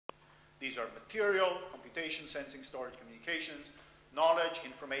These are material, computation, sensing, storage, communications, knowledge,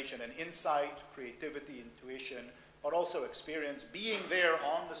 information and insight, creativity, intuition, but also experience. Being there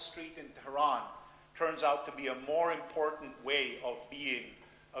on the street in Tehran turns out to be a more important way of being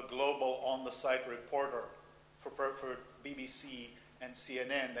a global on-the-site reporter for BBC and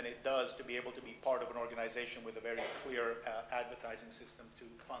CNN than it does to be able to be part of an organization with a very clear advertising system to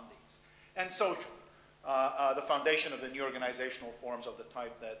fund these. And social, the foundation of the new organizational forms of the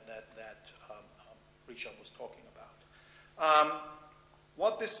type that Rishabh was talking about.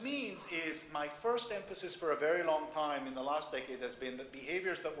 What this means is my first emphasis for a very long time in the last decade has been that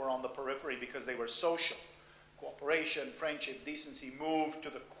behaviors that were on the periphery because they were social, cooperation, friendship, decency, moved to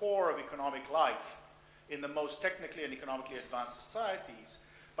the core of economic life in the most technically and economically advanced societies.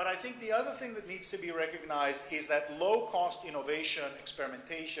 But I think the other thing that needs to be recognized is that low-cost innovation,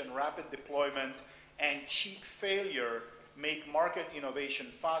 experimentation, rapid deployment, and cheap failure make market innovation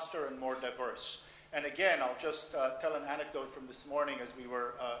faster and more diverse. And again, I'll just tell an anecdote from this morning as we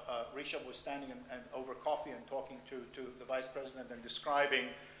were, Rishabh was standing and over coffee and talking to the vice president and describing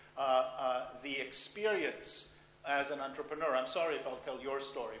the experience as an entrepreneur. I'm sorry if I'll tell your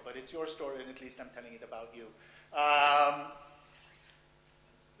story, but it's your story and at least I'm telling it about you.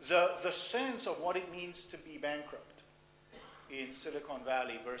 The sense of what it means to be bankrupt in Silicon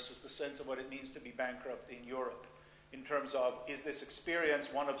Valley versus the sense of what it means to be bankrupt in Europe, in terms of, is this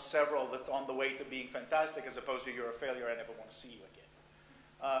experience one of several that's on the way to being fantastic as opposed to you're a failure, I never want to see you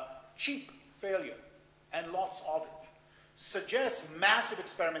again. Cheap failure, and lots of it, suggests massive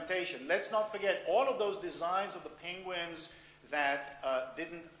experimentation. Let's not forget all of those designs of the penguins that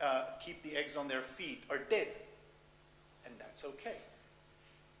didn't keep the eggs on their feet are dead, and that's okay.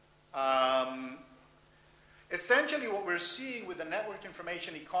 Essentially, what we're seeing with the network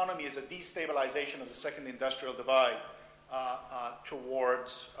information economy is a destabilization of the second industrial divide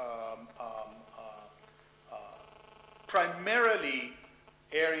towards primarily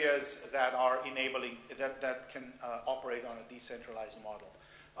areas that are enabling, that can operate on a decentralized model.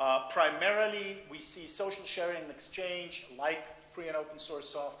 Primarily, we see social sharing and exchange, like free and open source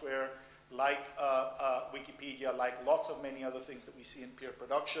software, like Wikipedia, like lots of many other things that we see in peer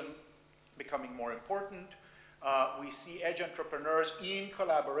production, becoming more important. We see edge entrepreneurs in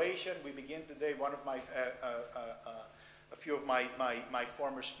collaboration. We begin today, one of my, a few of my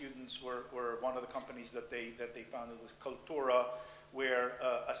former students were one of the companies that they founded was Cultura, where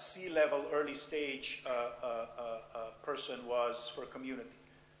a C-level early stage person was for community.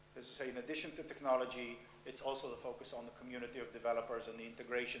 As I say, in addition to technology, it's also the focus on the community of developers and the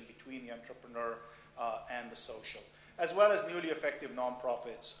integration between the entrepreneur and the social, as well as newly effective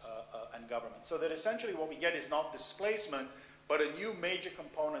nonprofits and government. So that essentially what we get is not displacement, but a new major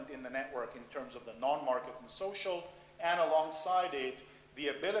component in the network in terms of the non-market and social, and alongside it, the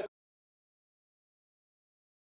ability